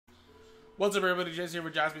What's up, everybody? Jason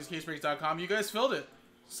here for JaspysCaseBreaks.com. You guys filled it.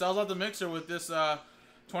 Sells out the mixer with this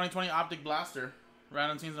 2020 Optic Blaster.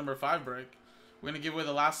 Random Teams number 5 break. We're going to give away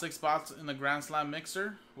the last 6 spots in the Grand Slam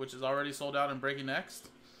mixer, which is already sold out and breaking next.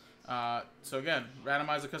 So again,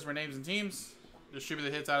 randomize the customer names and teams. Distribute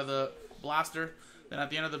the hits out of the blaster. Then at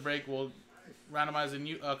the end of the break, we'll randomize the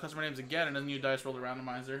new customer names again in a new dice roller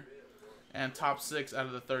randomizer. And top 6 out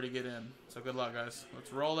of the 30 get in. So good luck, guys.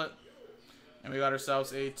 Let's roll it. And we got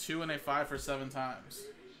ourselves a 2 and a 5 for 7 times.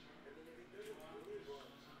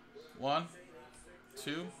 1,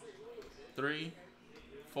 2, 3,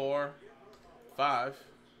 4, 5,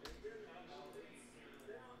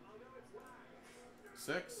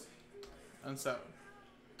 6, and 7.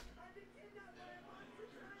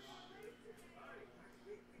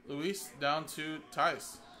 Luis down to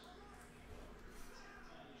Tice.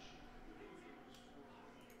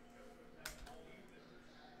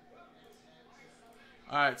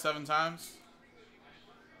 Alright, 7 times.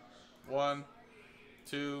 1,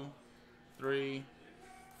 2, 3,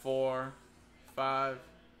 4, 5,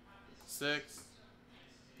 6,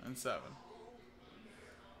 and 7.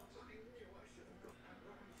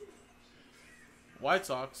 White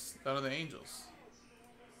Sox down to the Angels.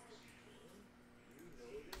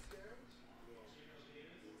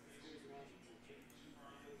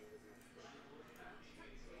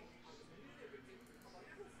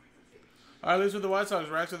 Alright, Luis with the White Sox,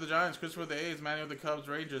 Rax with the Giants, Christopher with the A's, Manny with the Cubs,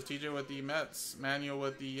 Rangers, TJ with the Mets, Manuel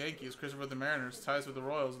with the Yankees, Christopher with the Mariners, Tice with the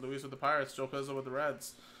Royals, Luis with the Pirates, Joe Pizzo with the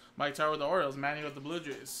Reds, Mike Tower with the Orioles, Manny with the Blue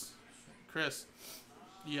Jays, Chris,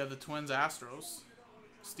 you have the Twins, Astros,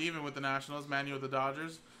 Steven with the Nationals, Manuel with the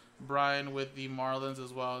Dodgers, Brian with the Marlins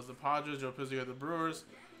as well as the Padres, Joe Pizzo with the Brewers,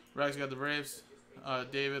 Rex got the Braves,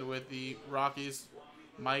 David with the Rockies,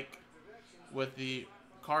 Mike with the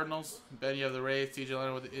Cardinals, Ben, you have the Rays, TJ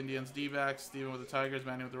Leonard with the Indians, D-backs, Steven with the Tigers,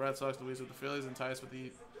 Manny with the Red Sox, Luis with the Phillies, and Tice with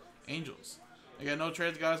the Angels. Again, no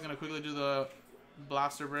trades, guys. Going to quickly do the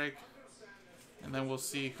blaster break, and then we'll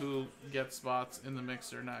see who gets spots in the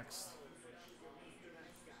mixer next.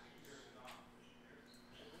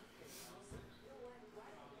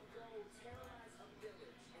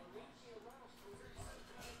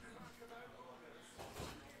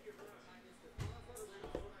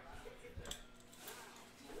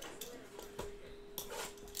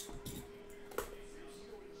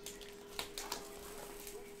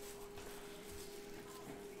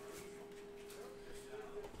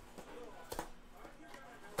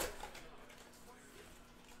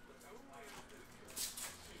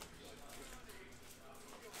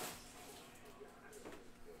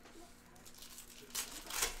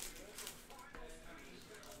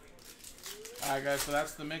 Alright, guys, so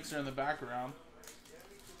that's the mixer in the background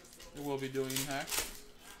that we'll be doing next.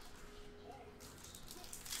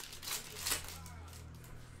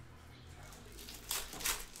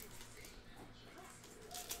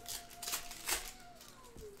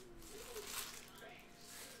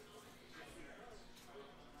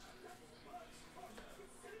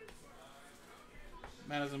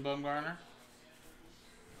 Madison Bumgarner.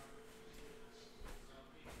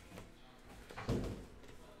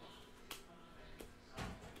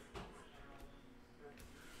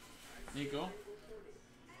 Nico.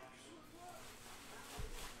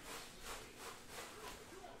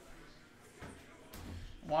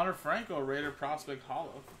 Wander Franco, Raider Prospect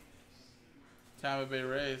Hollow. Tampa Bay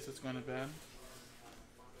Rays, it's going to Ben.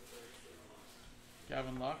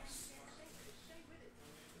 Gavin Lux.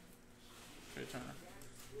 Trey Turner.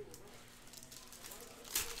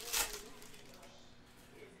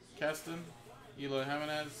 Keston, Eloy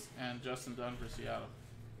Jimenez, and Justin Dunn for Seattle.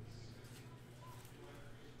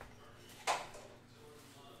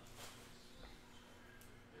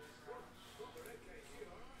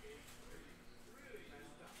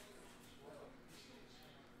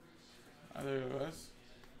 There it was.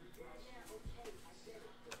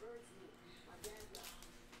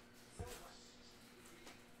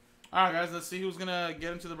 Alright, guys, let's see who's going to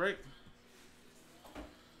get into the break.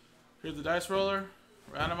 Here's the dice roller,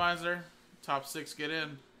 randomizer, top 6 get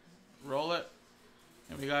in, roll it,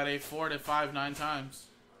 and we got a 4 to 5 9 times.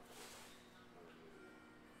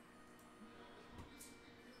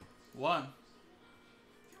 1,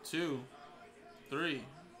 2, 3,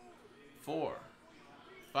 4,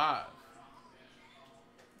 5.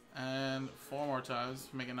 And 4 more times,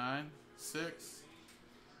 make it 9, 6,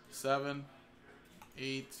 7,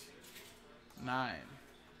 8, 9.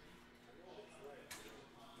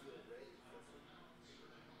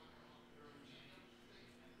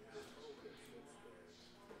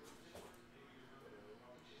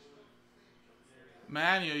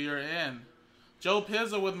 Manuel, you're in. Joe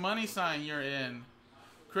Pizzo with money sign, you're in.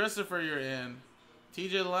 Christopher, you're in.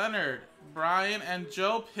 TJ Leonard, Brian, and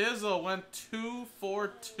Joe Pizzle went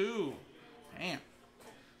 2-for-2. Damn.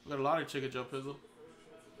 We got a lottery ticket, Joe Pizzle.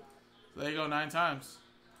 So there you go, 9 times.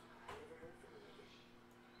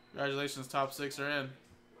 Congratulations, top 6 are in.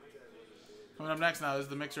 Coming up next now is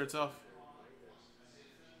the mixer itself.